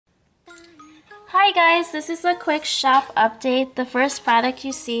Hi guys, this is a quick shop update. The first product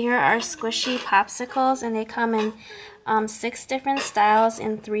you see here are squishy popsicles, and they come in 6 different styles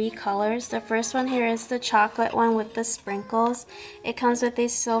in 3 colors. The first one here is the chocolate one with the sprinkles. It comes with a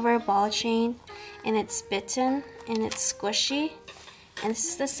silver ball chain, and it's bitten, and it's squishy. And this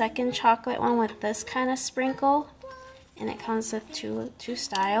is the second chocolate one with this kind of sprinkle, and it comes with two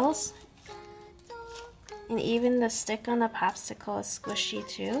styles. And even the stick on the popsicle is squishy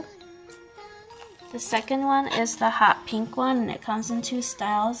too. The second one is the hot pink one, and it comes in 2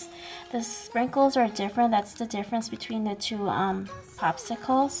 styles. The sprinkles are different. That's the difference between the 2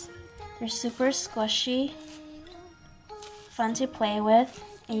 popsicles. They're super squishy, fun to play with,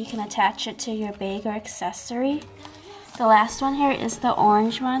 and you can attach it to your bag or accessory. The last one here is the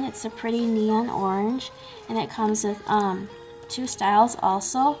orange one. It's a pretty neon orange, and it comes with 2 styles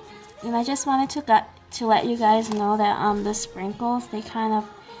also. And I just wanted to let you guys know that the sprinkles, they kind of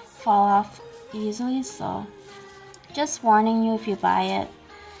fall off easily, so just warning you if you buy it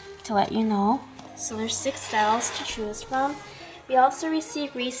to let you know. So there's 6 styles to choose from. We also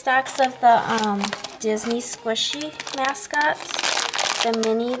received restocks of the Disney squishy mascots, the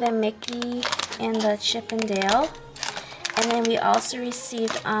Minnie, the Mickey, and the Chip and Dale. And then we also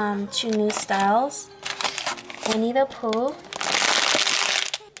received 2 new styles, Winnie the Pooh,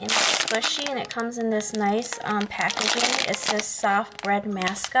 and it's squishy, and it comes in this nice packaging. It says soft bread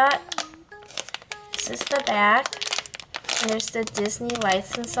mascot. This is the back, and there's the Disney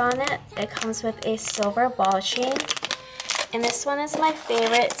license on it. It comes with a silver ball chain, and this one is my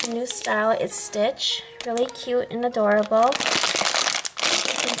favorite. It's a new style. It's Stitch, really cute and adorable.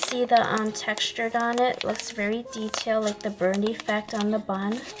 You can see the textured on it. Looks very detailed, like the burn effect on the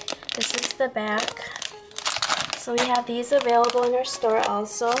bun. This is the back. So we have these available in our store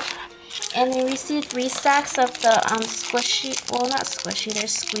also. And we received restocks of the squishy, well, not squishy, they're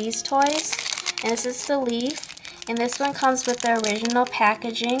squeeze toys. And this is the leaf, and this one comes with the original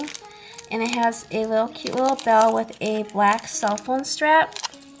packaging, and it has a little cute little bell with a black cell phone strap.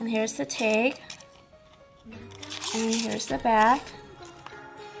 And here's the tag, and here's the back,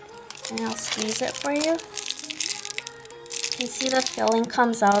 and I'll squeeze it for you. You can see the filling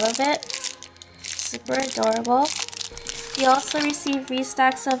comes out of it. Super adorable. We also received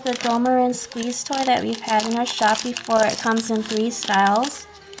restocks of the Domerin squeeze toy that we've had in our shop before. It comes in 3 styles,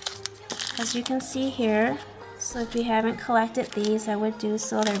 as you can see here. So if you haven't collected these, I would do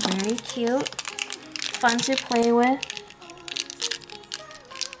so. They're very cute, fun to play with,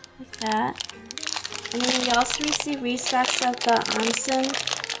 like that. And then we also received restocks of the Onsen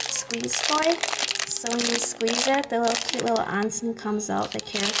squeeze toy. So when you squeeze it, the little cute little Onsen comes out, the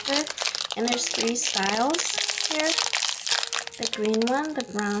character. And there's 3 styles here: the green one, the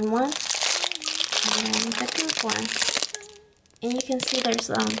brown one, and the pink one. And you can see there's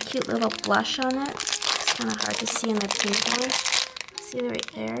cute little blush on it. It's kind of hard to see in the pink one. See it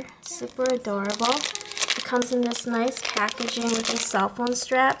right there? Super adorable. It comes in this nice packaging with a cell phone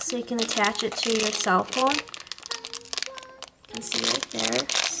strap, so you can attach it to your cell phone. You can see right there.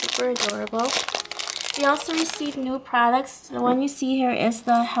 Super adorable. We also received new products. The one you see here is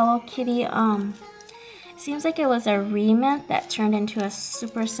the Hello Kitty. Seems like it was a remint that turned into a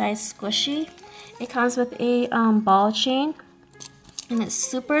supersized squishy. It comes with a ball chain, and it's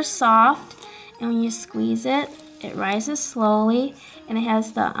super soft, and when you squeeze it, it rises slowly, and it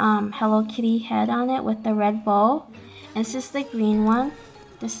has the Hello Kitty head on it with the red bow. And this is the green one.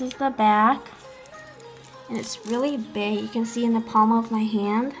 This is the back, and it's really big. You can see in the palm of my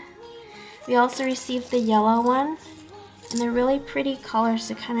hand. We also received the yellow one, and they're really pretty colors.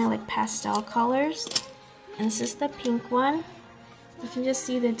 They're kind of like pastel colors. And this is the pink one. You can just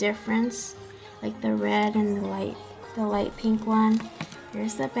see the difference, like the red and the light pink one.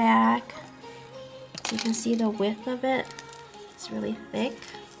 Here's the back. So you can see the width of it. It's really thick.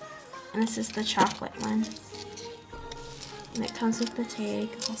 And this is the chocolate one. And it comes with the tag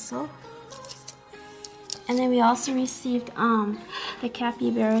also. And then we also received the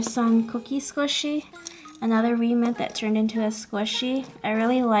Capybara Sun Cookie Squishy, another remint that turned into a squishy. I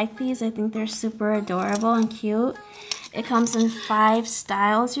really like these. I think they're super adorable and cute. It comes in 5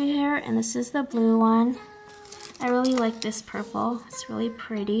 styles here, and this is the blue one. I really like this purple. It's really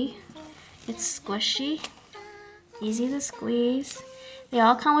pretty. It's squishy, easy to squeeze. They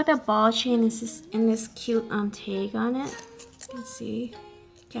all come with a ball chain and this cute tag on it. You can see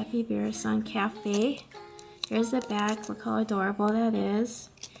Capybara Sun Cafe. Here's the back. Look how adorable that is.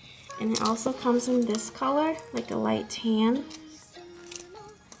 And it also comes in this color, like a light tan.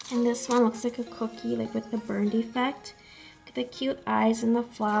 And this one looks like a cookie, like with the burned effect. Look at the cute eyes and the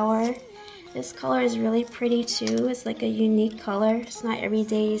flower. This color is really pretty too. It's like a unique color. It's not every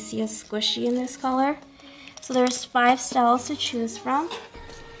day you see a squishy in this color. So there's 5 styles to choose from.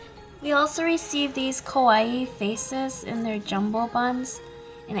 We also received these kawaii faces in their jumbo buns,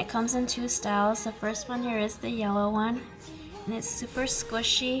 and it comes in 2 styles. The first one here is the yellow one, and it's super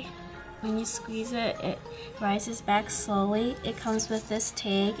squishy. When you squeeze it, it rises back slowly. It comes with this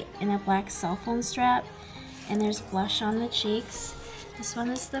tag and a black cell phone strap, and there's blush on the cheeks. This one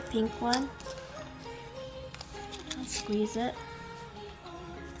is the pink one. I'll squeeze it.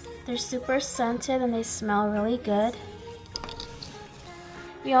 They're super scented and they smell really good.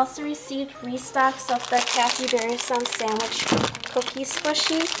 We also received restocks of the Kathy Berry Sun Sandwich Cookie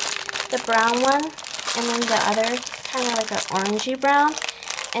Squishy, the brown one, and then the other kind of like an orangey brown.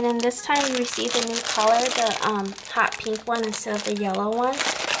 And then this time we received a new color, the hot pink one instead of the yellow one.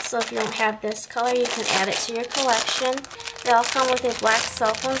 So if you don't have this color, you can add it to your collection. They all come with a black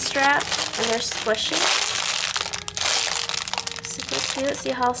cell phone strap, and they're squishy. Super cute. See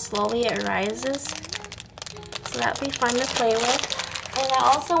how slowly it rises? So that'll be fun to play with. And I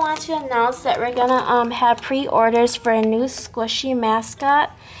also want to announce that we're gonna have pre-orders for a new squishy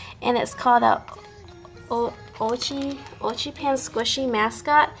mascot, and it's called a Ochipan Squishy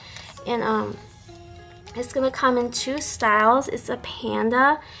Mascot, and it's gonna come in 2 styles. It's a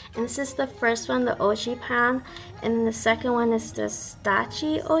panda, and this is the first one, the Ochipan, and then the second one is the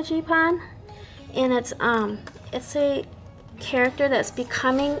Stachi Ochipan, and it's a character that's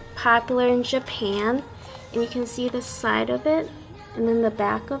becoming popular in Japan, and you can see the side of it and then the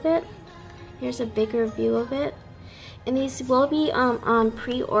back of it. Here's a bigger view of it, and these will be on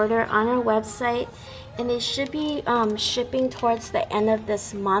pre-order on our website, and they should be shipping towards the end of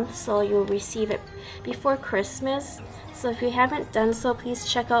this month, so you'll receive it before Christmas. So if you haven't done so, please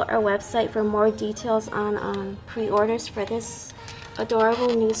check out our website for more details on pre-orders for this adorable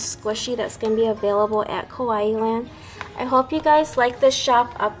new squishy that's going to be available at Kawaii-land. I hope you guys like this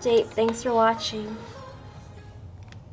shop update. Thanks for watching.